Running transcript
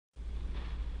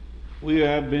We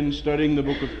have been studying the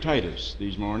book of Titus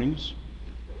these mornings.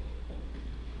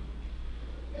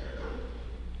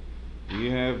 We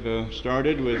have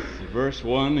started with verse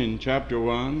 1 in chapter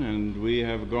 1, and we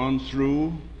have gone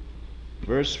through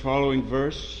verse following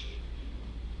verse,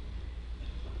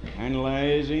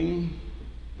 analyzing,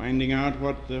 finding out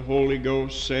what the Holy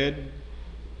Ghost said.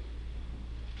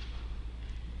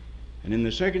 And in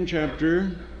the second chapter,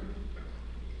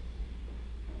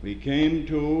 we came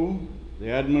to the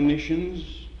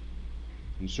admonitions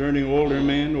concerning older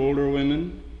men, older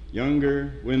women,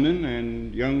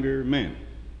 and younger men.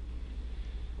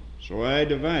 So I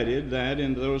divided that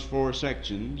into those four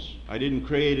sections. I didn't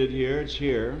create it here, it's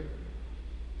here.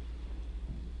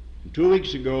 And 2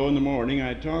 weeks ago in the morning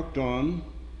I talked on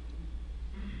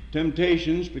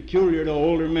temptations peculiar to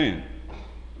older men.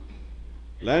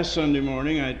 Last Sunday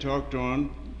morning I talked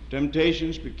on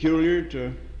temptations peculiar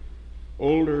to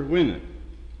older women.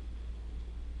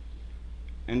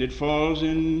 And it falls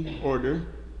in order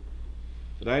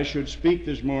that I should speak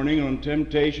this morning on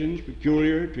temptations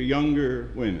peculiar to younger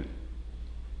women.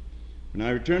 When I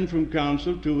return from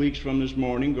council 2 weeks from this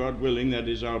morning, God willing, that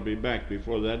is, I'll be back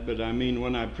before that, but I mean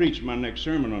when I preach my next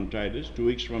sermon on Titus, 2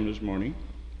 weeks from this morning,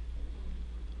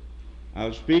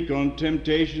 I'll speak on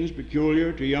temptations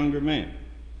peculiar to younger men.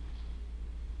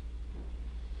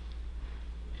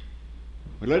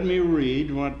 But let me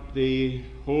read what the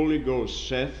Holy Ghost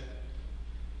saith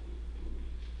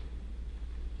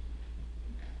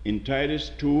in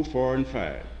Titus 2, 4, and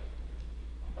 5. It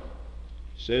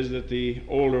says that the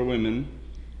older women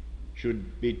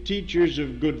should be teachers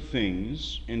of good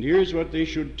things, and here's what they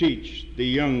should teach the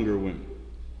younger women.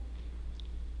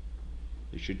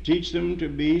 They should teach them to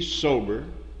be sober,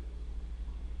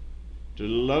 to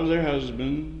love their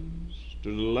husbands, to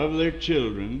love their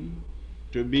children,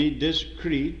 to be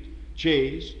discreet,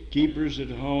 chaste, keepers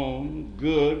at home,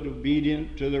 good,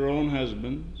 obedient to their own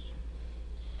husbands.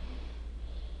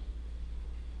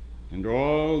 And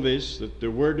all this, that the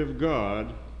Word of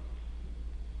God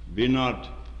be not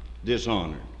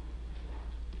dishonored.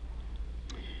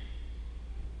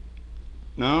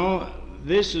 Now,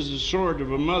 this is a sort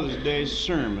of a Mother's Day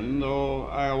sermon, though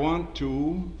I want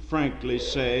to frankly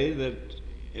say that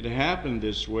it happened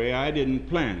this way. I didn't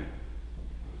plan it.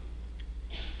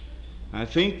 I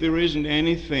think there isn't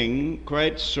anything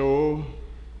quite so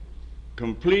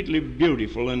completely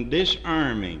beautiful and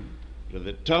disarming to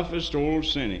the toughest old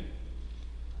cynic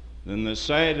than the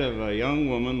sight of a young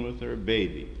woman with her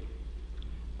baby.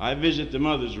 I visit the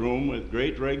mother's room with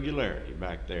great regularity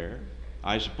back there.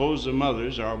 I suppose the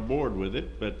mothers are bored with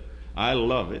it, but I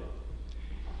love it.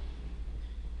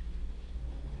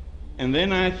 And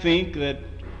then I think that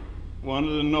one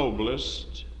of the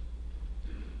noblest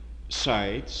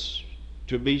sights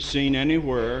to be seen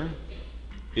anywhere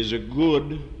is a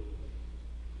good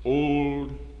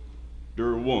older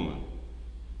woman,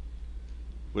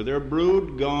 with her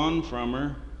brood gone from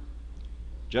her,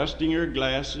 adjusting her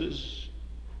glasses,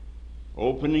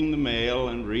 opening the mail,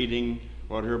 and reading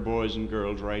what her boys and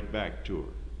girls write back to her.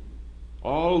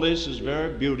 All this is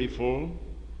very beautiful,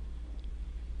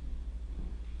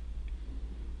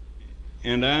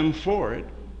 and I'm for it,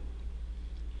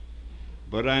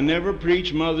 but I never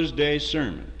preach Mother's Day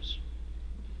sermons.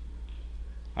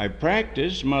 I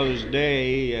practice Mother's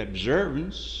Day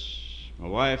observance. My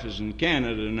wife is in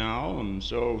Canada now, and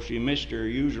so she missed her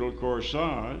usual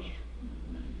corsage.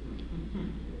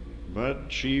 But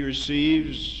she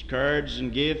receives cards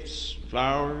and gifts,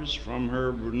 flowers from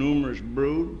her numerous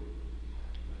brood.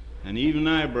 And even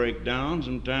I break down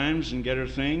sometimes and get her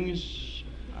things.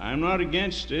 I'm not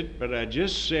against it, but I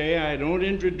just say I don't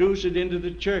introduce it into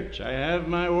the church. I have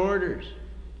my orders.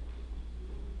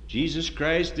 Jesus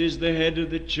Christ is the head of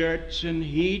the church, and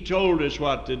He told us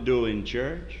what to do in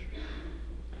church.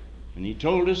 And He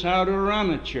told us how to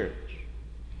run a church,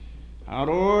 how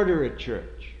to order a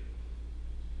church.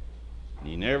 And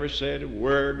He never said a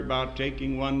word about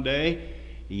taking one day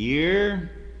a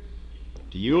year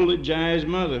to eulogize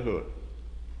motherhood.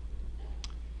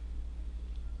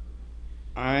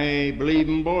 I believe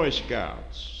in Boy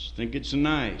Scouts. Think it's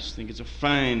nice. Think it's a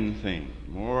fine thing.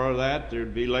 More of that,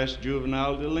 there'd be less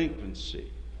juvenile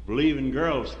delinquency. Believe in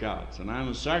Girl Scouts, and I'm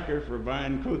a sucker for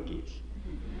buying cookies.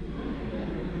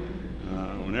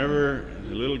 Whenever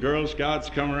the little Girl Scouts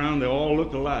come around, they all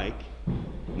look alike.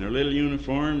 In their little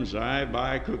uniforms, I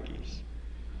buy cookies.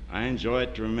 I enjoy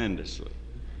it tremendously.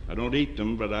 I don't eat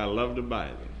them, but I love to buy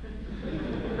them.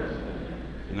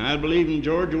 And I believe in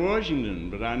George Washington,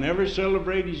 but I never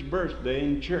celebrate his birthday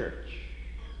in church.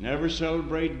 Never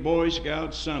celebrate Boy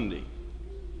Scout Sunday,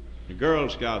 the Girl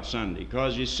Scout Sunday,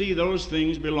 because you see, those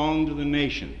things belong to the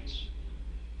nations.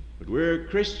 But we're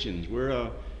Christians. We're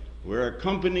a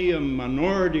company, a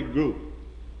minority group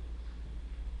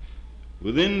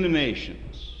within the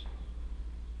nations.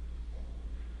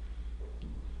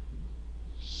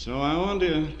 So I want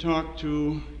to talk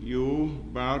to you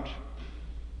about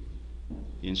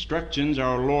the instructions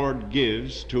our Lord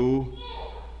gives to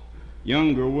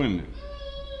younger women.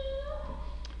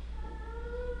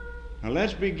 Now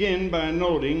let's begin by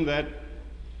noting that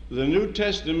the New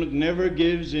Testament never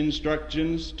gives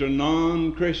instructions to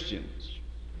non-Christians.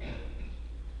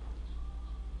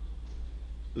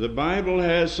 The Bible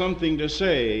has something to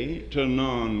say to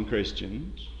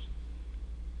non-Christians,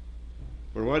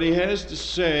 but what he has to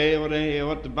say,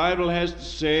 what the Bible has to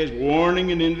say is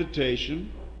warning and invitation,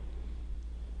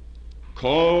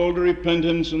 call to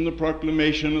repentance and the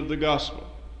proclamation of the gospel.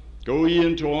 Go ye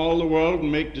into all the world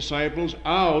and make disciples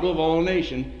out of all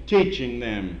nations, teaching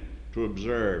them to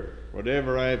observe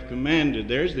whatever I have commanded.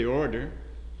 There's the order.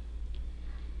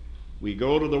 We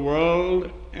go to the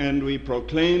world and we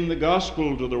proclaim the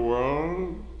gospel to the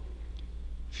world.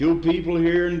 Few people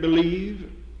hear and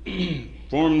believe,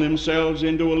 form themselves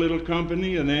into a little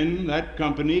company, and then that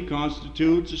company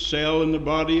constitutes a cell in the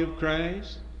body of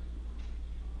Christ.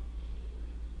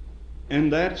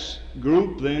 And that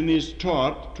group then is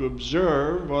taught to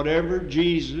observe whatever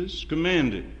Jesus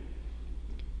commanded.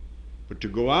 But to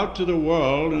go out to the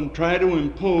world and try to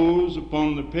impose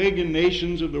upon the pagan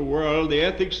nations of the world the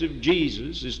ethics of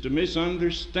Jesus is to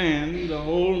misunderstand the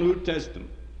whole New Testament.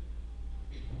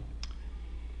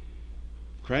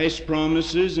 Christ's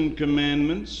promises and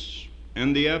commandments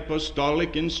and the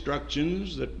apostolic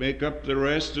instructions that make up the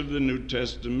rest of the New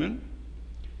Testament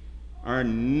are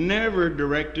never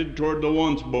directed toward the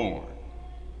once born.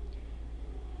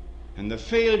 And the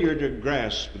failure to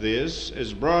grasp this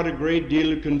has brought a great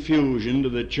deal of confusion to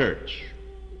the church.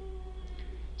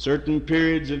 Certain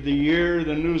periods of the year,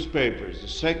 the newspapers, the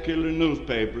secular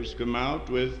newspapers, come out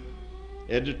with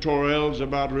editorials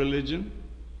about religion.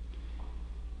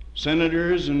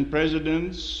 Senators and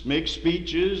presidents make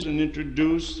speeches and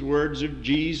introduce the words of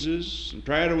Jesus and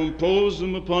try to impose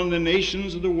them upon the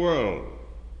nations of the world.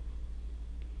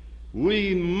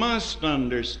 We must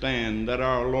understand that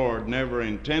our Lord never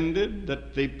intended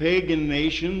that the pagan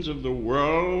nations of the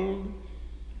world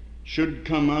should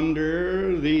come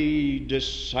under the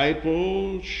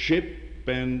discipleship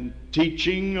and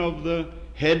teaching of the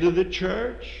head of the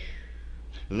church.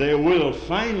 They will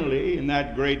finally, in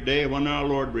that great day when our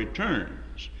Lord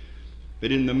returns.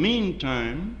 But in the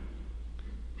meantime,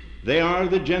 they are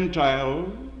the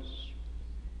Gentiles,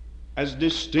 as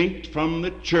distinct from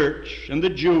the church and the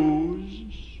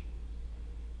Jews.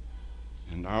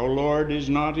 And our Lord is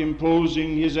not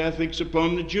imposing his ethics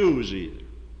upon the Jews either.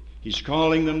 He's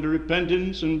calling them to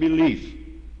repentance and belief.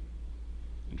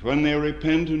 And when they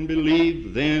repent and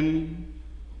believe, then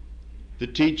the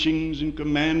teachings and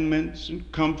commandments and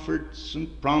comforts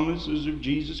and promises of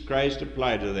Jesus Christ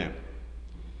apply to them.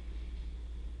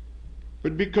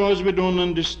 But because we don't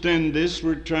understand this,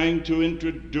 we're trying to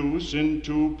introduce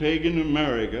into pagan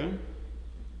America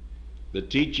the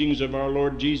teachings of our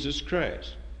Lord Jesus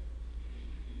Christ.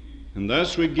 And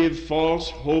thus we give false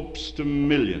hopes to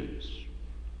millions.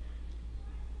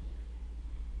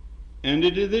 And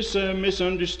this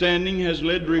misunderstanding has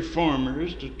led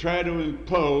reformers to try to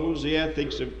impose the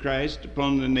ethics of Christ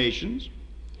upon the nations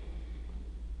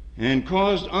and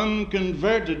caused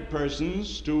unconverted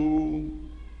persons to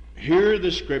hear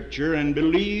the Scripture and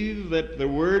believe that the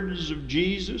words of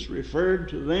Jesus referred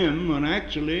to them when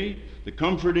actually the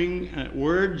comforting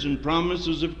words and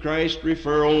promises of Christ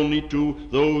refer only to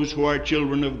those who are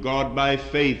children of God by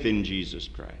faith in Jesus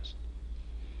Christ.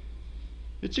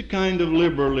 It's a kind of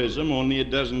liberalism, only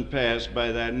it doesn't pass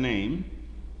by that name.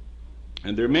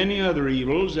 And there are many other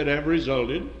evils that have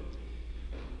resulted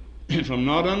from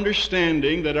not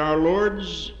understanding that our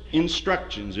Lord's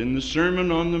instructions in the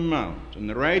Sermon on the Mount and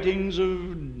the writings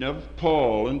of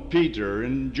Paul and Peter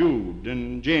and Jude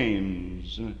and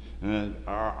James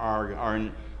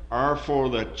are for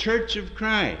the church of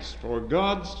Christ, for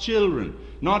God's children,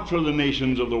 not for the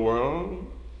nations of the world.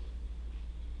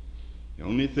 The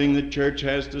only thing the church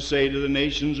has to say to the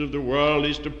nations of the world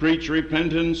is to preach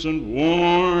repentance and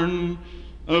warn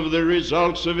of the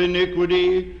results of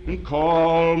iniquity and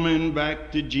call men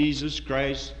back to Jesus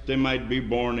Christ, they might be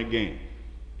born again.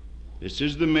 This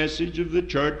is the message of the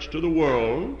church to the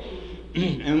world,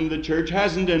 and the church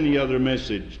hasn't any other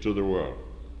message to the world.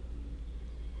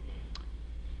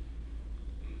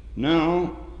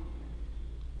 Now,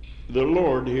 the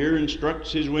Lord here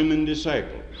instructs his women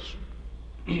disciples.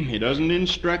 He doesn't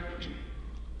instruct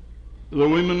the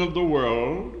women of the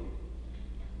world.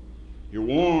 He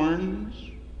warns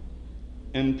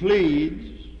and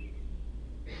pleads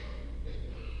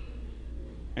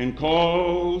and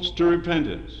calls to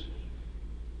repentance.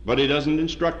 But he doesn't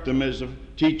instruct them as a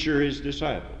teacher his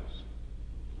disciples.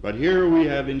 But here we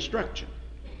have instruction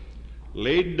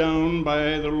laid down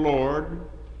by the Lord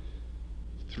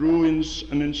through an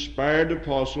inspired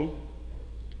apostle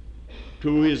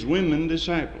to his women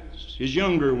disciples, his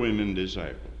younger women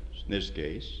disciples in this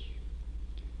case.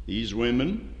 These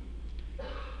women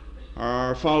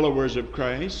are followers of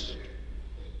Christ.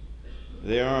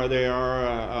 They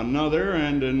are another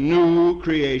and a new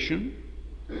creation.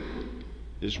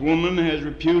 This woman has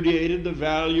repudiated the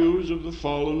values of the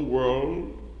fallen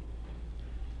world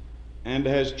and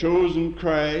has chosen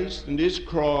Christ and his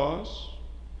cross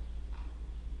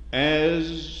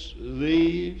as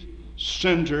the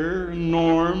center,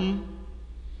 norm,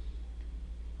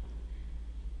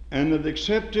 and have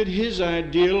accepted his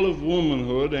ideal of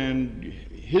womanhood, and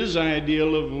his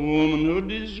ideal of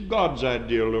womanhood is God's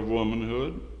ideal of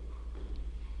womanhood.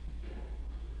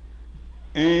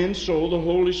 And so the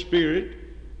Holy Spirit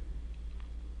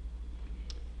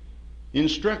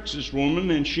instructs this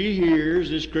woman, and she hears,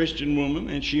 this Christian woman,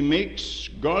 and she makes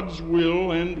God's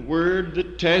will and word the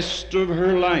test of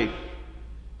her life.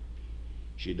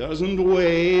 She doesn't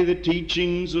weigh the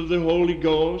teachings of the Holy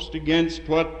Ghost against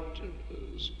what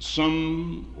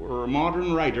some or a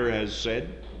modern writer has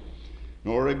said,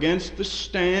 nor against the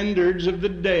standards of the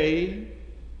day.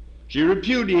 She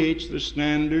repudiates the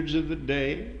standards of the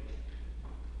day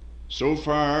so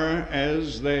far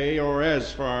as they are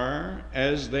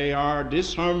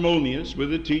disharmonious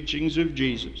with the teachings of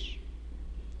Jesus.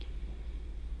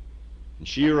 And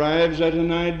she arrives at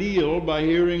an ideal by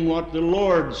hearing what the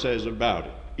Lord says about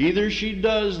it. Either she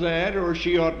does that or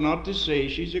she ought not to say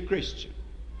she's a Christian.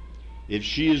 If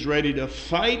she is ready to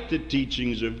fight the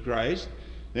teachings of Christ,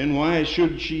 then why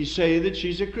should she say that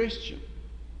she's a Christian?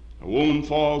 A woman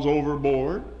falls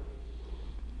overboard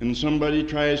and somebody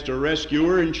tries to rescue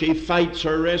her and she fights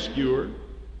her rescuer.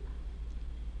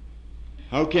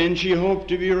 How can she hope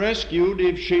to be rescued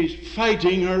if she's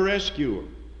fighting her rescuer?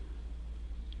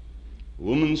 A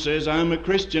woman says, I'm a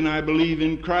Christian, I believe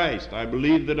in Christ. I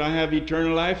believe that I have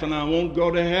eternal life and I won't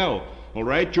go to hell. All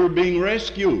right, you're being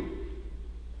rescued.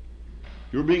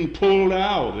 You're being pulled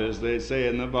out, as they say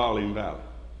in the Bowling Valley.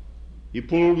 You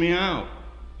pulled me out.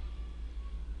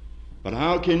 But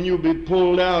how can you be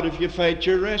pulled out if you fight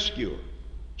your rescuer?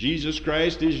 Jesus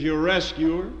Christ is your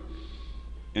rescuer,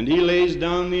 and he lays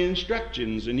down the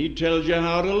instructions, and he tells you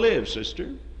how to live,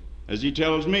 sister, as he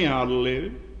tells me how to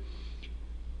live.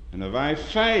 And if I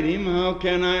fight him, how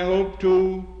can I hope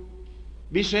to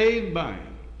be saved by him?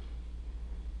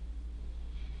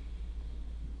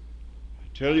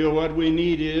 I tell you what we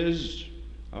need is,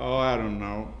 I don't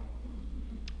know.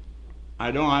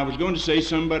 I was going to say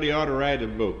somebody ought to write a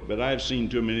book, but I've seen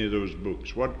too many of those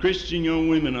books. What Christian young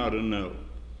women ought to know.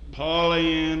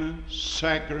 Pollyanna,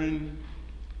 saccharine,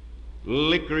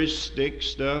 licorice stick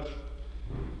stuff.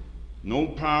 No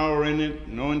power in it,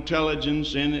 no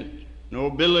intelligence in it, no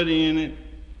ability in it.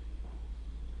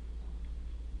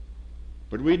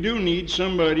 But we do need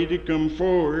somebody to come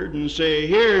forward and say,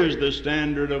 here's the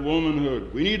standard of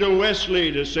womanhood. We need a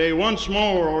Wesley to say once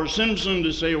more, or Simpson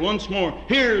to say once more,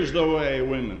 here's the way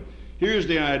women, here's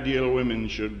the ideal women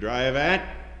should drive at.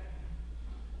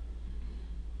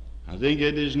 I think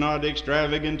it is not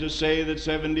extravagant to say that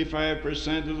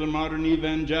 75% of the modern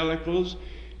evangelicals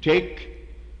take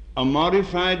a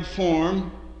modified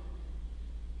form,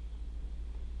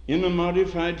 in a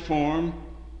modified form,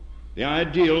 the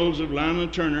ideals of Lana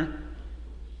Turner,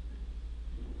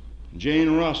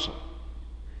 Jane Russell,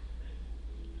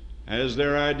 as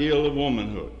their ideal of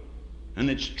womanhood. And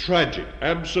it's tragic,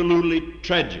 absolutely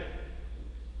tragic.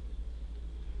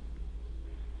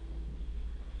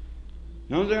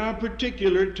 Now there are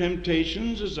particular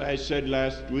temptations, as I said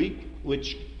last week,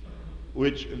 which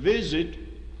visit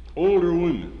older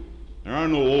women. There are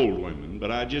no old women,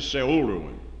 but I just say older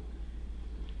women.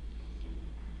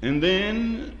 And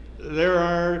then there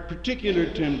are particular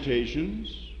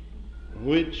temptations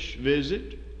which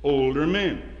visit older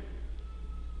men.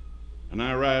 And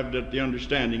I arrived at the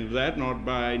understanding of that not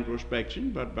by introspection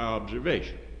but by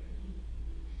observation.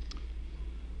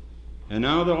 And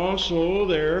now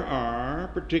there are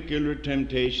particular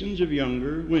temptations of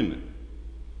younger women.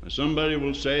 Now somebody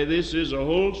will say this is a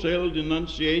wholesale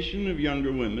denunciation of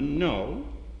younger women. No.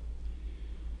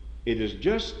 It is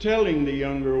just telling the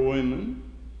younger women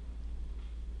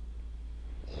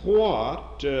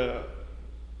what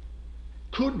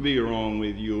could be wrong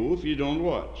with you if you don't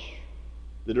watch.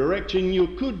 The direction you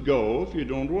could go if you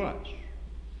don't watch.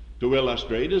 To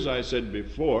illustrate, as I said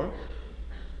before,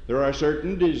 There are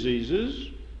certain diseases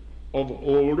of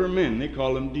older men. They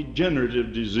call them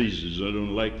degenerative diseases. I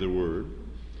don't like the word.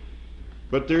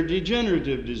 But they're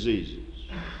degenerative diseases.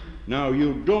 Now,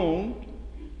 you don't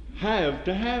have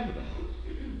to have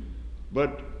them.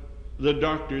 But the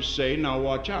doctors say, now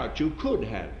watch out, you could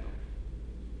have them.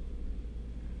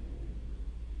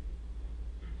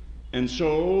 And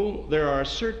so there are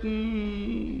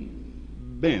certain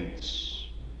bents,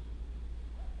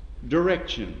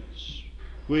 directions,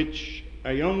 which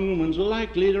a young woman's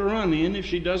likely to run in if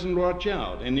she doesn't watch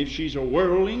out. And if she's a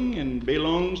worldling and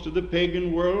belongs to the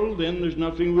pagan world, then there's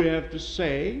nothing we have to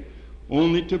say,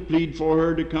 only to plead for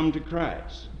her to come to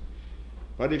Christ.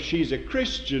 But if she's a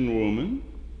Christian woman,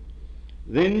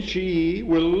 then she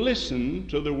will listen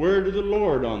to the word of the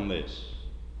Lord on this.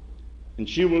 And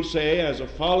she will say, as a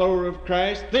follower of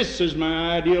Christ, this is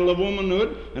my ideal of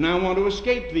womanhood, and I want to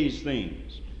escape these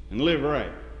things and live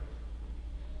right.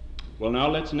 Well, now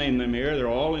let's name them here. They're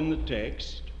all in the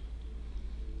text.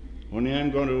 Only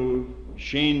I'm going to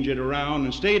change it around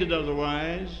and state it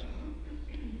otherwise.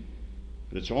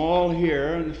 But it's all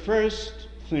here. And the first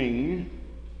thing,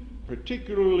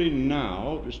 particularly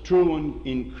now, it was true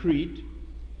in Crete,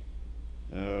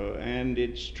 and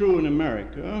it's true in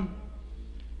America.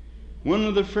 One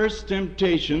of the first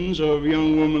temptations of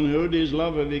young womanhood is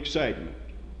love of excitement.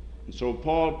 And so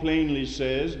Paul plainly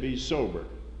says, be sober.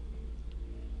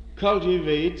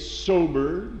 Cultivate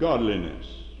sober godliness.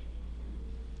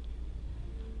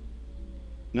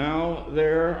 Now,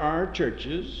 there are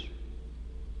churches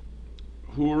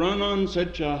who run on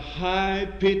such a high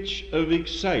pitch of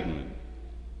excitement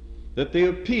that they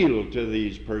appeal to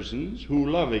these persons who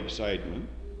love excitement.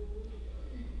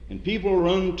 And people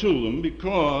run to them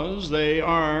because they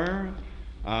are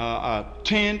a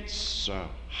tense,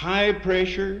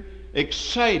 high-pressure,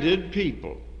 excited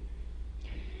people.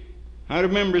 I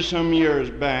remember some years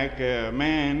back, a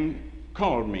man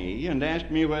called me and asked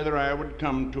me whether I would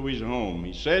come to his home.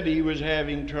 He said he was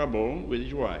having trouble with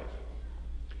his wife.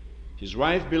 His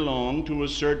wife belonged to a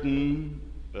certain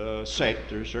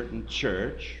sect or certain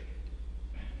church.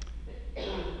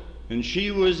 And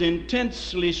she was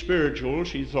intensely spiritual,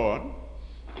 she thought,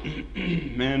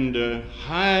 and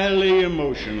highly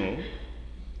emotional.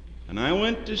 And I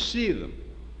went to see them.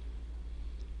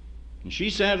 And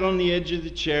she sat on the edge of the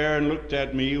chair and looked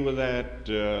at me with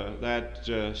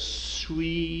that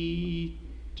sweet,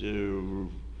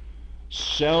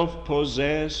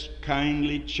 self-possessed,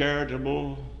 kindly,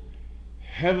 charitable,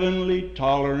 heavenly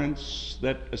tolerance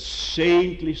that a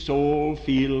saintly soul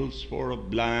feels for a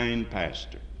blind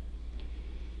pastor.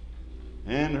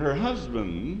 And her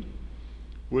husband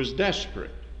was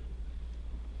desperate.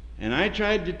 And I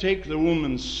tried to take the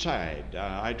woman's side.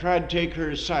 I tried to take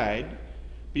her side.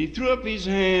 But he threw up his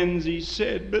hands. He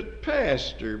said, but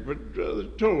Pastor, but Brother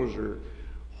Tozer,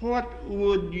 what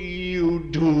would you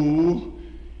do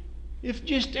if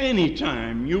just any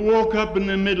time you woke up in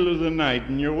the middle of the night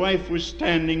and your wife was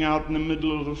standing out in the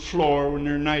middle of the floor in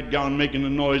her nightgown making a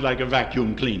noise like a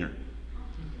vacuum cleaner?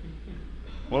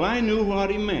 Well, I knew what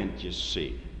he meant, you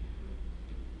see.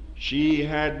 She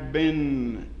had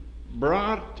been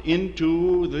brought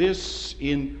into this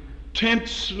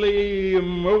intensely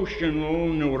emotional,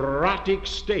 neurotic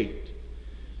state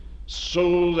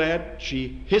so that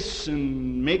she hisses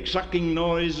and makes sucking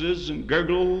noises and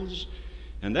gurgles,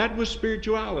 and that was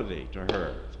spirituality to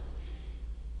her.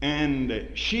 And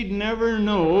she'd never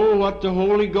know what the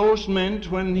Holy Ghost meant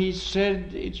when he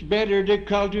said, it's better to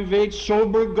cultivate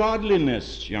sober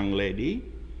godliness, young lady.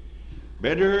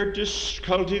 Better to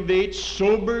cultivate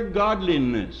sober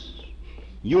godliness.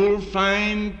 You'll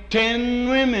find 10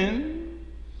 women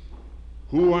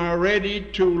who are ready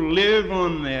to live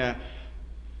on their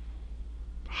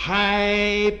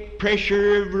high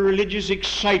pressure of religious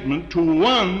excitement to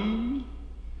one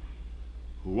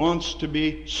who wants to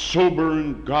be sober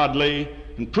and godly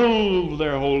and prove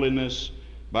their holiness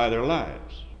by their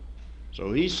lives.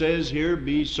 So he says here,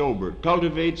 be sober.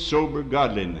 Cultivate sober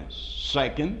godliness.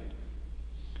 Second,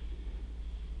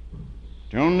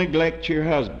 don't neglect your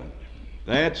husband.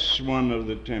 That's one of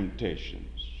the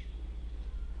temptations.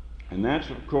 And that's,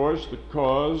 of course, the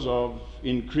cause of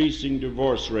increasing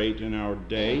divorce rate in our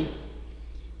day.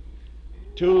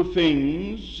 Two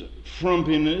things,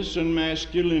 frumpiness and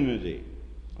masculinity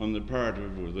on the part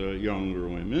of the younger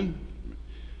women.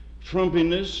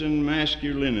 Frumpiness and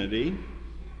masculinity.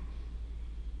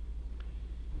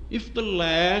 If the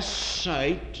last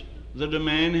sight that a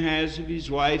man has of his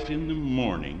wife in the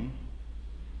morning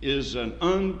is an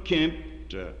unkempt,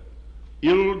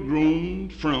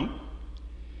 ill-groomed frump,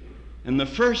 and the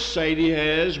first sight he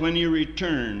has when he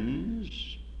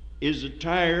returns is a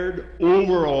tired,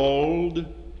 overalled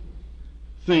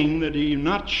thing that he's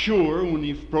not sure when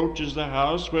he approaches the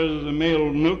house whether the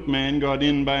male milkman got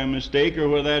in by mistake or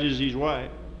whether that is his wife.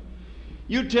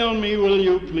 You tell me, will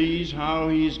you please, how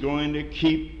he's going to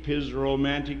keep his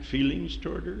romantic feelings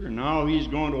toward her and how he's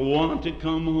going to want to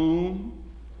come home?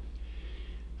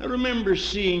 I remember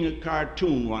seeing a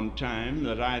cartoon one time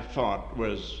that I thought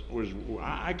was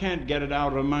I can't get it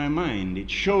out of my mind.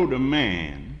 It showed a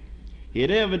man. He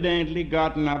had evidently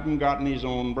gotten up and gotten his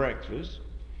own breakfast,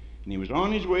 and he was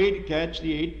on his way to catch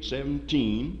the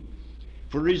 8:17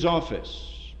 for his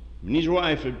office. And his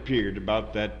wife appeared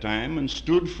about that time and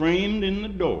stood framed in the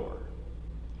door.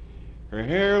 Her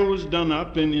hair was done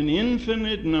up in an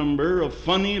infinite number of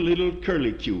funny little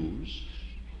curlicues.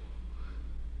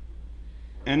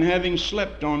 And having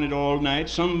slept on it all night,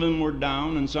 some of them were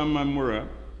down and some of them were up.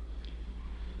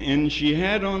 And she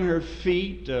had on her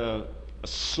feet a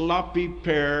sloppy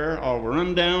pair of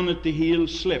run-down at the heel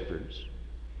slippers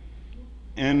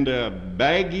and a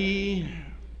baggy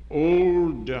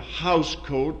old house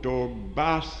coat or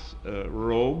bath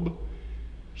robe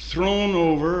thrown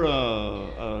over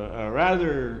a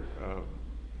rather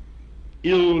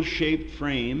ill-shaped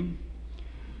frame.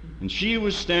 And she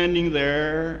was standing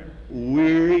there,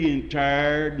 weary and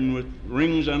tired and with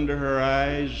rings under her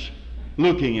eyes,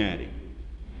 looking at him.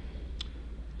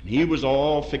 And he was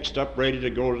all fixed up, ready to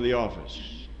go to the office.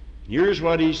 Here's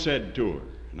what he said to her.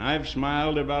 And I've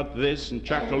smiled about this and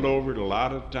chuckled over it a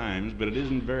lot of times, but it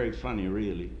isn't very funny,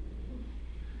 really.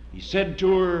 He said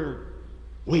to her,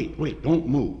 wait, don't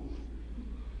move.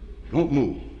 Don't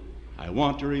move. I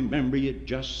want to remember you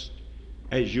just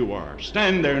as you are.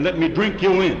 Stand there and let me drink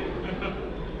you in.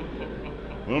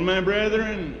 Well, my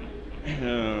brethren,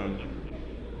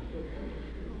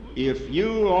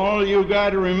 all you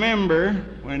got to remember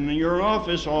when you're in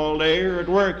office all day or at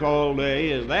work all day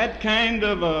is that kind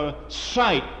of a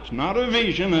sight, not a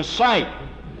vision, a sight.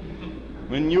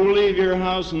 When you leave your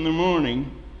house in the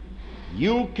morning,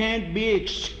 you can't be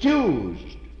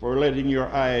excused for letting your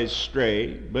eyes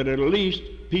stray, but at least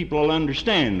people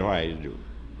understand why you do.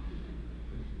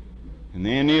 And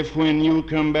then if when you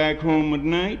come back home at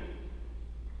night,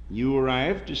 you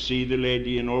arrive to see the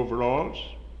lady in overalls,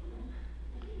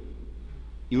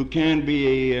 you can't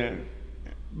be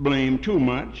blamed too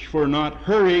much for not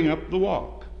hurrying up the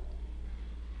walk.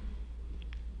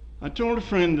 I told a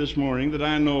friend this morning that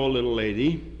I know a little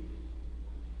lady,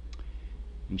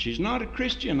 and she's not a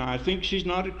Christian. I think she's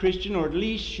not a Christian, or at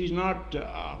least she's not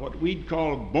what we'd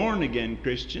call a born-again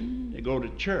Christian. They go to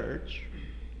church.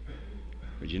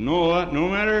 But you know what? No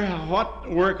matter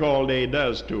what work all day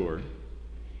does to her,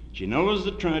 she knows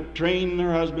the train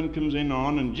her husband comes in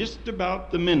on, and just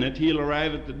about the minute he'll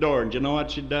arrive at the door. And you know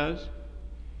what she does?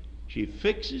 She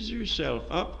fixes herself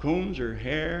up, combs her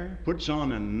hair, puts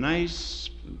on a nice,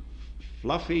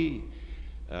 fluffy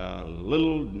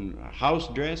little house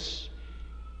dress,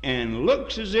 and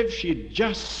looks as if she'd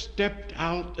just stepped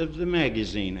out of the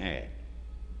magazine ad.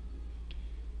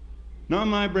 Now,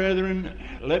 my brethren,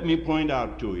 let me point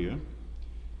out to you,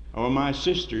 or my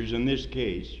sisters in this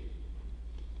case,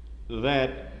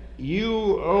 that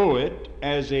you owe it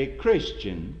as a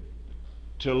Christian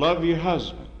to love your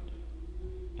husband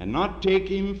and not take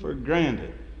him for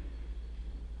granted,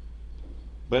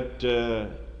 but to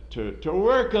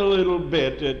work a little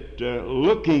bit at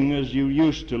looking as you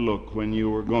used to look when you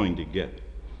were going to get.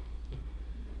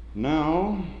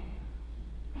 Now,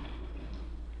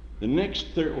 the next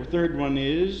third one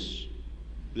is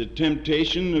the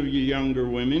temptation of you younger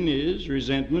women is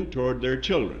resentment toward their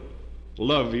children.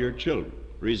 Love your children.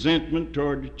 Resentment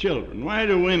toward your children. Why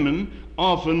do women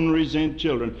often resent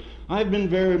children? I've been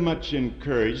very much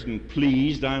encouraged and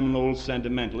pleased. I'm an old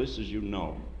sentimentalist, as you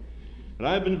know. But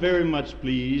I've been very much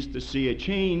pleased to see a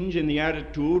change in the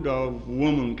attitude of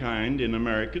womankind in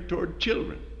America toward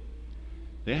children.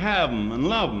 They have them and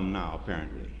love them now,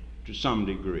 apparently, to some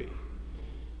degree.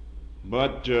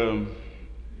 But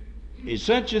is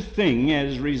such a thing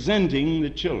as resenting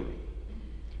the children.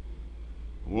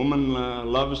 A woman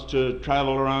loves to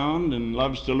travel around and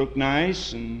loves to look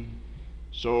nice, and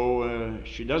so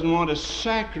she doesn't want to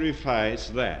sacrifice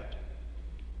that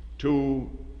to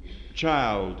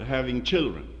child having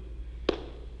children.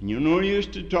 And you know, you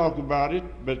used to talk about it,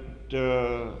 but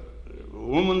a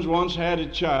woman's once had a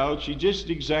child, she's just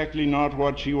exactly not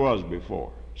what she was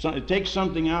before. So it takes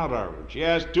something out of her. She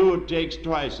has two, it takes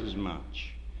twice as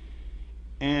much.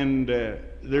 And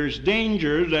there's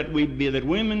danger that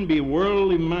women be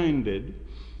worldly minded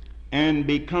and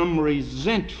become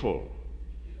resentful.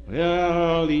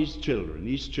 Well, these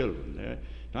children,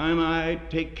 time I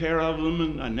take care of them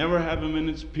and I never have a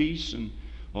minute's peace, and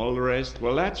all the rest.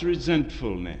 Well, that's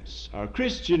resentfulness. A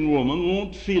Christian woman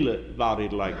won't feel about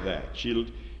it like that.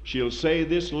 She'll say,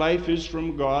 this life is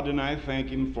from God, and I thank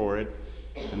Him for it.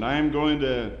 And I'm going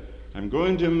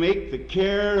to make the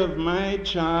care of my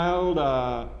child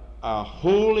a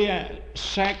holy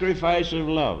sacrifice of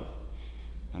love.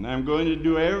 And I'm going to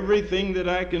do everything that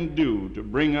I can do to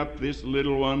bring up this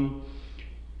little one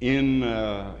in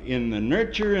the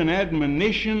nurture and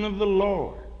admonition of the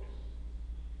Lord.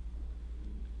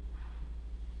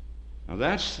 Now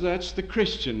that's the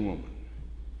Christian woman.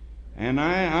 And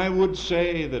I would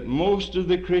say that most of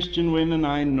the Christian women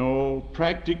I know,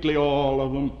 practically all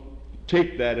of them,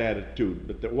 take that attitude.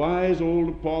 But the wise old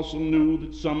apostle knew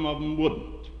that some of them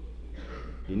wouldn't.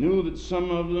 He knew that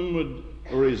some of them would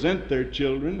resent their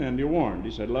children, and he warned.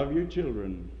 He said, love your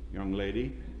children, young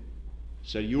lady. He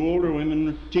said, you older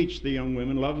women, teach the young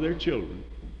women, love their children.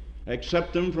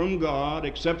 Accept them from God,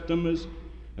 accept them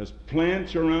as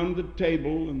plants around the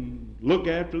table, and look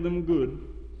after them good,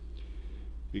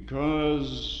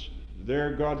 because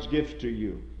they're God's gift to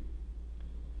you.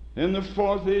 And the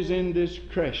fourth is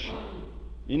indiscretion.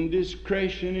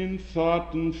 Indiscretion in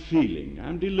thought and feeling.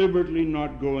 I'm deliberately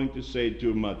not going to say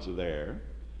too much there,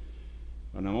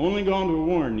 but I'm only going to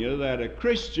warn you that a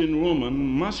Christian woman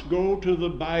must go to the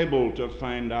Bible to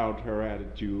find out her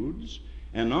attitudes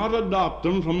and not adopt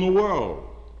them from the world.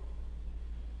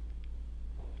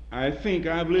 I think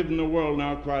I've lived in the world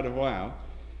now quite a while,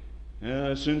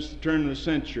 since the turn of the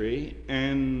century,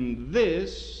 and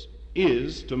this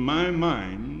is, to my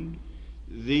mind,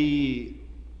 the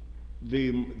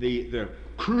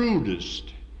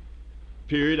crudest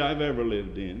period I've ever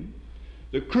lived in.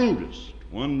 The crudest.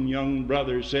 One young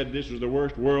brother said this was the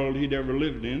worst world he'd ever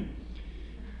lived in.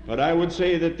 But I would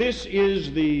say that this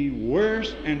is the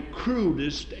worst and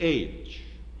crudest age.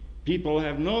 People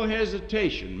have no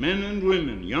hesitation, men and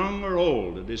women, young or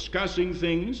old, discussing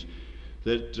things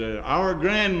that our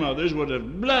grandmothers would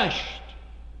have blushed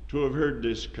to have heard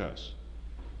discussed.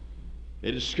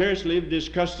 They'd scarcely have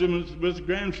discussed them with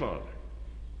grandfather.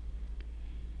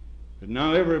 But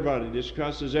now everybody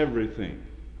discusses everything.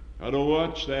 How to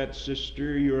watch that,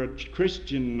 sister. You're a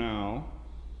Christian now.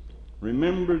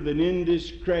 Remember that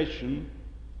indiscretion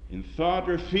in thought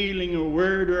or feeling or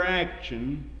word or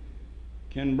action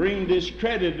can bring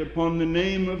discredit upon the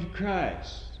name of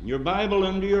Christ. Your Bible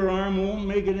under your arm won't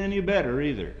make it any better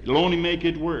either. It'll only make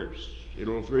it worse.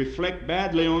 It'll reflect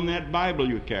badly on that Bible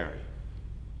you carry.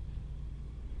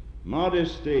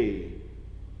 Modesty,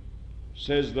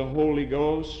 says the Holy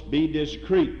Ghost, be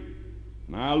discreet.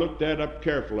 Now I looked that up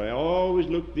carefully. I always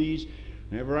look these,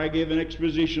 whenever I give an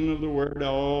exposition of the Word, I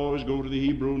always go to the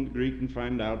Hebrew and the Greek and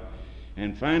find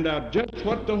out just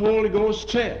what the Holy Ghost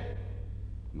said.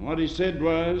 And what He said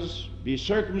was, be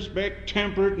circumspect,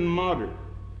 temperate, and moderate.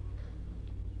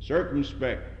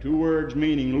 Circumspect, two words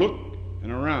meaning look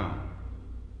and around.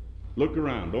 Look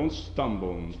around. Don't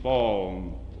stumble and fall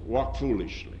and walk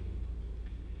foolishly.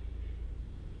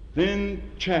 Then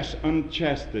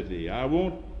unchastity. I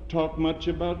won't talk much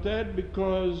about that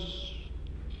because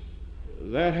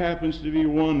that happens to be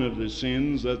one of the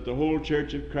sins that the whole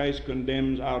Church of Christ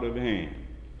condemns out of hand.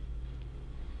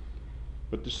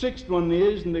 But the sixth one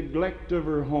is neglect of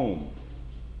her home.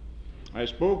 I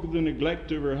spoke of the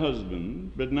neglect of her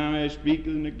husband, but now I speak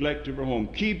of the neglect of her home.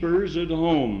 Keepers at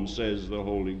home, says the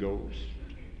Holy Ghost.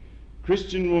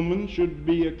 Christian woman should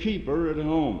be a keeper at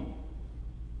home.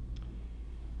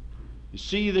 You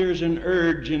see, there's an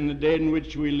urge in the day in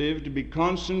which we live to be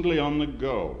constantly on the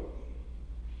go.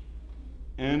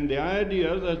 And the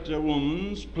idea that a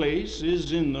woman's place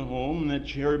is in the home, that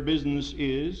her business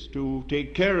is to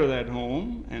take care of that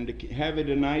home and to have it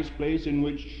a nice place in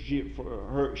which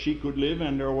she could live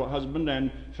and her husband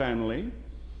and family,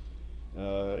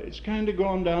 it's kind of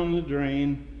gone down the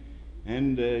drain.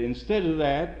 And instead of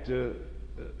that,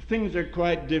 things are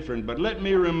quite different. But let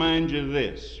me remind you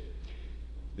this.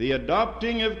 The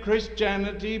adopting of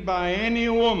Christianity by any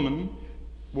woman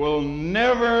will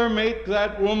never make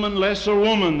that woman less a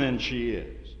woman than she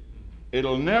is.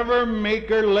 It'll never make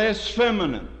her less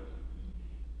feminine.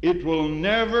 It will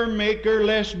never make her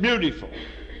less beautiful.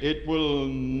 It will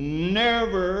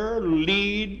never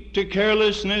lead to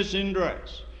carelessness in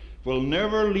dress. It will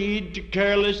never lead to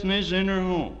carelessness in her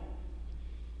home.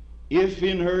 If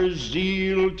in her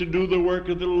zeal to do the work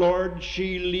of the Lord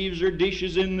she leaves her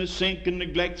dishes in the sink and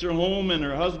neglects her home and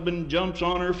her husband jumps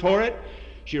on her for it,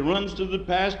 she runs to the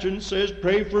pastor and says,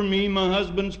 pray for me, my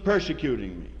husband's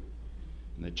persecuting me.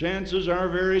 And the chances are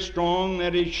very strong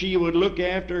that if she would look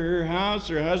after her house,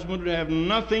 her husband would have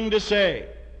nothing to say.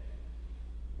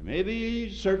 Maybe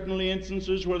certainly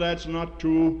instances where that's not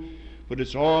true, But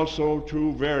it's also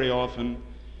true very often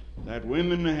that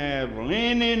women have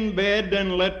lain in bed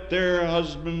and let their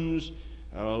husbands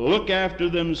look after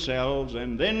themselves,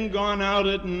 and then gone out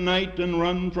at night and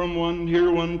run from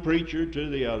one preacher to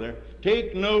the other,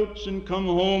 take notes and come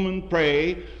home and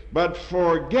pray, but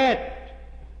forget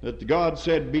that God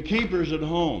said, be keepers at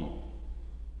home.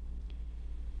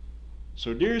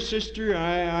 So, dear sister,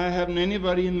 I haven't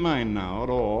anybody in mind now at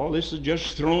all. This is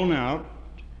just thrown out.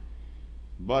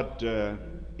 But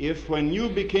if when you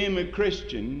became a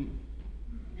Christian,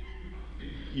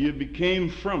 you became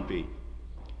frumpy,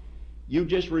 you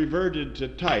just reverted to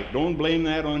type. Don't blame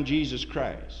that on Jesus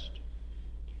Christ.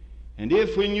 And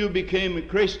if when you became a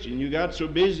Christian you got so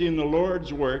busy in the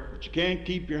Lord's work that you can't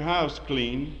keep your house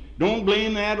clean, don't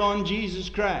blame that on Jesus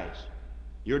Christ.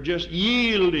 You're just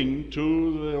yielding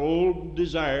to the old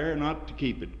desire not to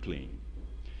keep it clean.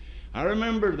 I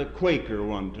remember the Quaker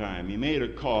one time. He made a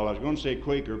call. I was going to say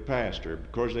Quaker pastor,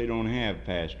 because they don't have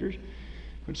pastors.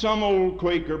 But some old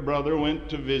Quaker brother went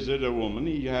to visit a woman.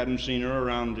 He hadn't seen her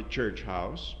around the church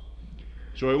house.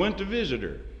 So he went to visit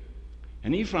her.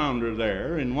 And he found her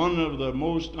there in one of the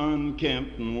most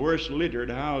unkempt and worst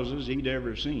littered houses he'd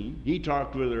ever seen. He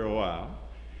talked with her a while.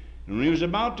 And when he was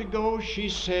about to go, she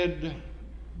said,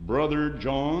 Brother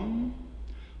John,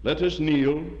 let us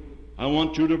kneel. I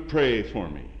want you to pray for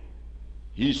me.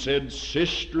 He said,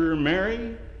 Sister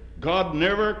Mary, God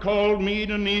never called me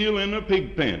to kneel in a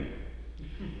pig pen.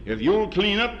 If you'll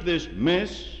clean up this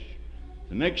mess,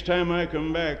 the next time I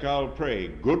come back, I'll pray.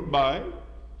 Goodbye.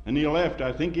 And he left.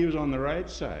 I think he was on the right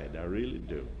side. I really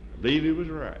do. I believe he was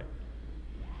right.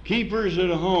 Keepers at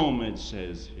home, it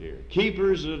says here.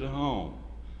 Keepers at home.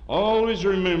 Always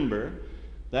remember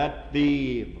that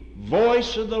the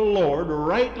voice of the Lord,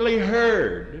 rightly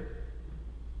heard,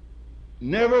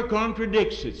 never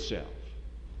contradicts itself.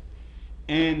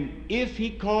 And if he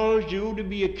calls you to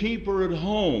be a keeper at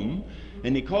home,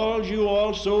 and he calls you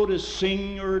also to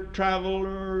sing or travel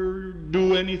or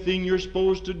do anything you're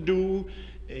supposed to do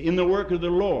in the work of the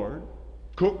Lord,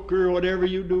 cook or whatever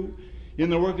you do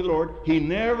in the work of the Lord, he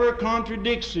never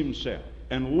contradicts himself.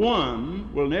 And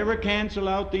one will never cancel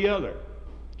out the other.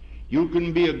 You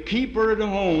can be a keeper at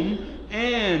home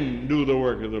and do the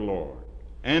work of the Lord.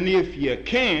 And if you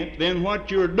can't, then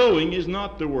what you're doing is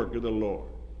not the work of the Lord,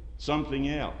 something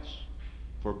else.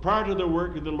 For part of the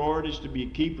work of the Lord is to be a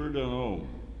keeper at home.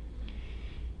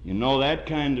 You know, that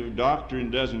kind of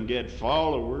doctrine doesn't get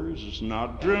followers. It's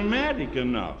not dramatic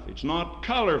enough. It's not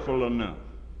colorful enough.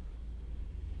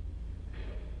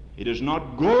 It is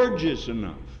not gorgeous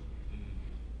enough.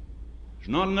 There's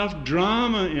not enough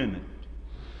drama in it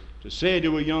to say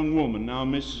to a young woman, now,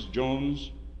 Mrs.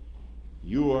 Jones,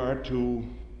 you are to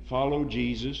follow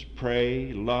Jesus,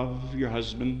 pray, love your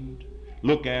husband,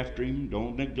 look after him,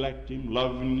 don't neglect him,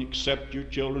 love and accept your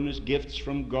children as gifts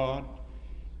from God,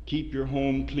 keep your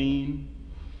home clean,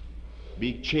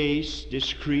 be chaste,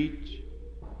 discreet.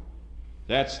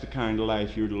 That's the kind of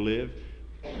life you're to live.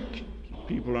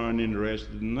 People aren't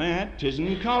interested in that. It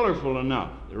isn't colorful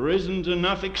enough. There isn't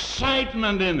enough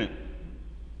excitement in it.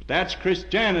 But that's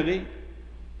Christianity.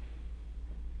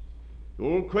 The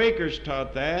old Quakers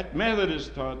taught that. Methodists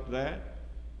taught that.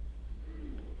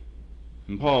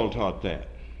 And Paul taught that.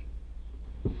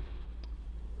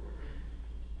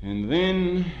 And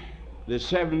then the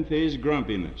seventh is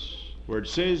grumpiness. Where it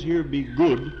says here, be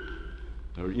good.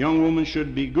 A young woman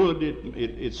should be good.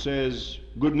 It says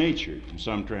good-natured in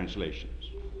some translations.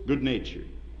 Good-natured.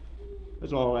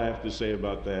 That's all I have to say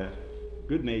about that.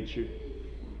 Good-natured.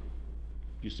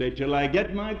 You say, till I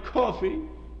get my coffee.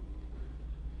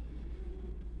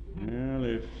 Well,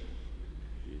 if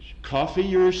is coffee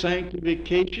your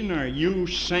sanctification, are you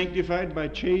sanctified by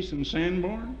Chase and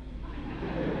Sanborn?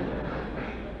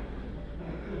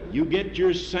 You get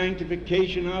your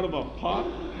sanctification out of a pot?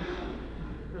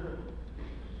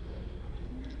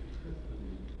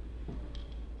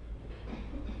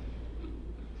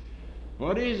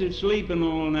 What is it sleeping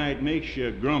all night makes you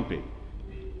grumpy?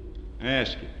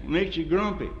 Ask it. What makes you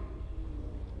grumpy?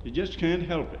 You just can't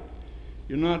help it.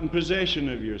 You're not in possession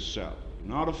of yourself.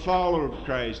 You're not a follower of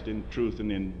Christ in truth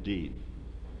and in deed.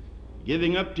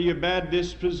 Giving up to your bad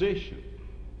disposition.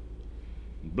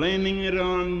 Blaming it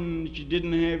on that you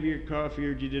didn't have your coffee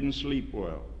or you didn't sleep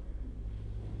well.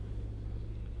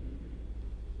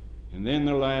 And then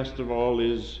the last of all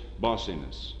is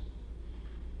bossiness.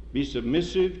 Be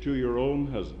submissive to your own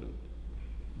husband.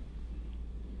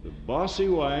 The bossy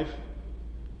wife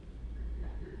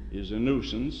is a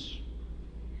nuisance.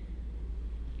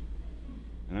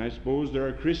 And I suppose there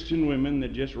are Christian women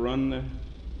that just run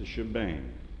the shebang.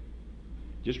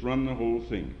 Just run the whole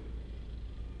thing.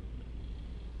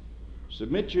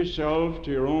 Submit yourself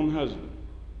to your own husband.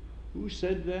 Who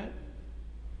said that?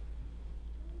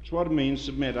 That's what it means,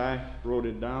 submit. I wrote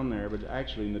it down there, but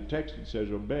actually in the text it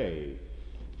says obey.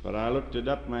 But I looked it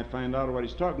up and I find out what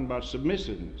he's talking about,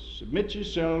 submissiveness. Submit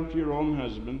yourself to your own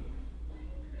husband.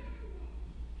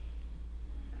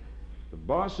 The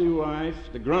bossy wife,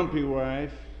 the grumpy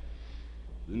wife,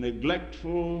 the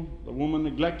woman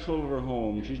neglectful of her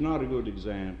home, she's not a good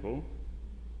example.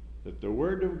 That the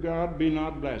word of God be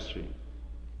not blasphemed.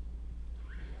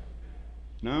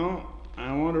 Now,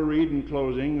 I want to read in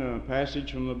closing a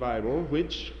passage from the Bible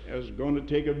which is going to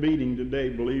take a beating today,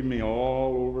 believe me,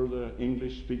 all over the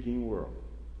English-speaking world.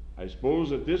 I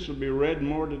suppose that this will be read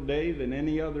more today than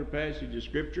any other passage of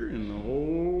Scripture in the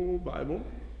whole Bible,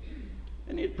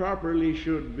 and it properly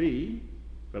should be,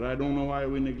 but I don't know why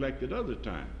we neglect it other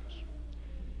times.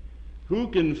 Who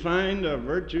can find a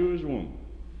virtuous woman?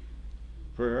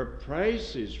 For her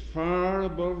price is far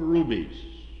above rubies.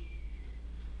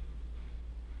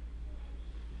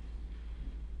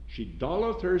 She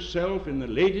dolleth herself in the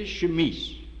latest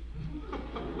chemise.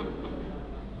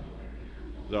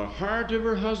 The heart of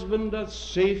her husband doth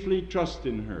safely trust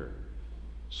in her,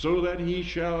 so that he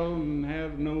shall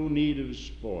have no need of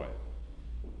spoil.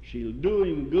 She'll do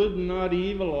him good and not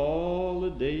evil all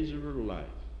the days of her life.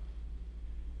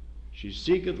 She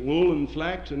seeketh wool and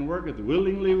flax and worketh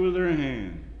willingly with her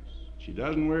hands. She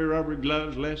doesn't wear rubber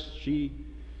gloves lest she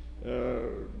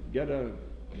get a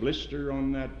blister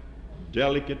on that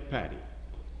delicate patty.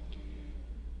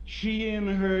 She and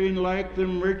her in like the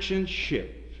merchant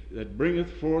ship that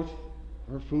bringeth forth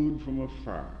her food from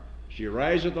afar. She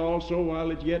riseth also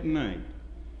while it's yet night,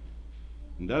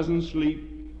 and doesn't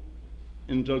sleep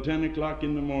until 10 o'clock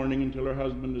in the morning, until her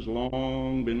husband has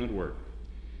long been at work.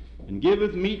 And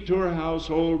giveth meat to her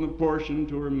household and a portion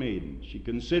to her maidens. She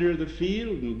considereth the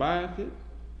field and buyeth it,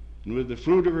 and with the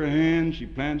fruit of her hand she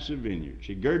plants a vineyard.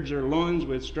 She girds her loins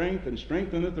with strength and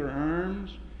strengtheneth her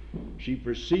arms. She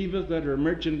perceiveth that her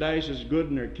merchandise is good,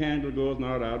 and her candle goeth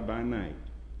not out by night.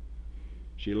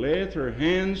 She layeth her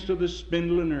hands to the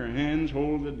spindle, and her hands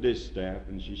hold the distaff,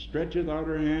 and she stretcheth out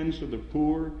her hands to the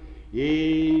poor,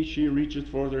 yea, she reacheth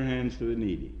forth her hands to the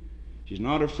needy. She's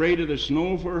not afraid of the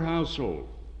snow for her household,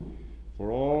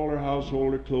 for all her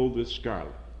household are clothed with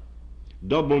scarlet.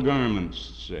 Double garments,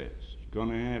 it says. She's going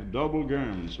to have double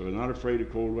garments, so they're not afraid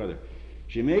of cold weather.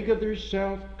 She maketh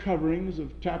herself coverings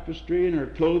of tapestry, and her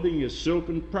clothing is silk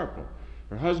and purple.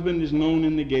 Her husband is known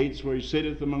in the gates, where he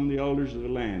sitteth among the elders of the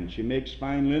land. She makes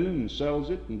fine linen and sells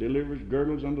it, and delivers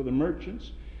girdles unto the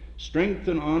merchants. Strength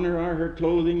and honor are her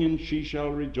clothing, and she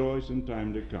shall rejoice in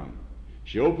time to come.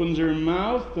 She opens her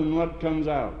mouth, and what comes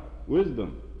out?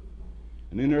 Wisdom.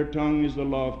 And in her tongue is the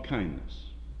law of kindness.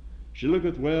 She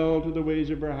looketh well to the ways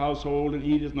of her household, and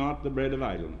eateth not the bread of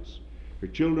idleness. Her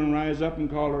children rise up and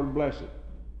call her blessed.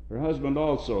 Her husband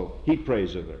also, he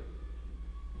praiseth her.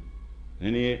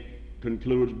 Then he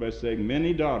concludes by saying,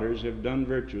 many daughters have done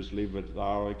virtuously, but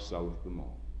thou excellest them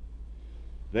all.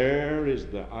 There is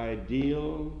the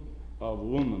ideal of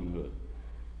womanhood.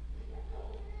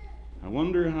 I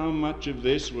wonder how much of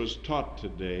this was taught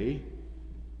today.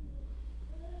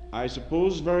 I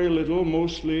suppose very little.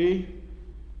 Mostly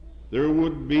there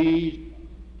would be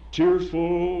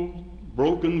tearful,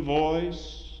 broken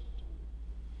voice,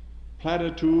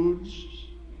 platitudes,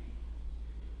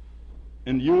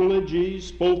 and eulogies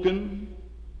spoken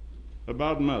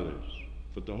about mothers.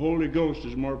 But the Holy Ghost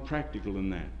is more practical than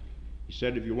that. He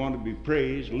said, if you want to be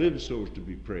praised, live so as to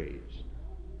be praised.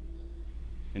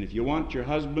 And if you want your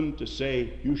husband to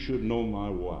say, you should know my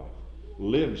wife,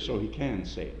 live so he can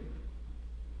say it.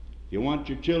 If you want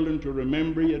your children to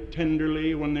remember you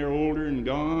tenderly when they're older and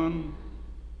gone,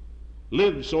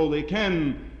 live so they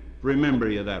can remember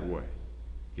you that way.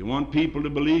 If you want people to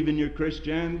believe in your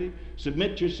Christianity,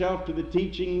 submit yourself to the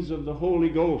teachings of the Holy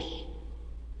Ghost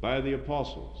by the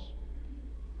apostles,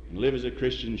 and live as a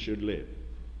Christian should live.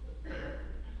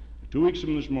 2 weeks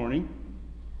from this morning,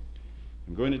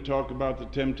 I'm going to talk about the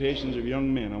temptations of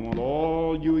young men. I want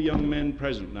all you young men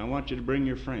present, and I want you to bring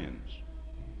your friends.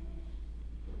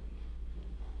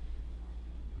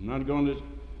 I'm not going to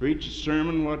preach a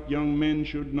sermon what young men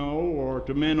should know or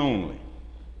to men only,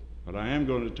 but I am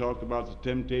going to talk about the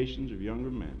temptations of younger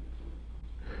men.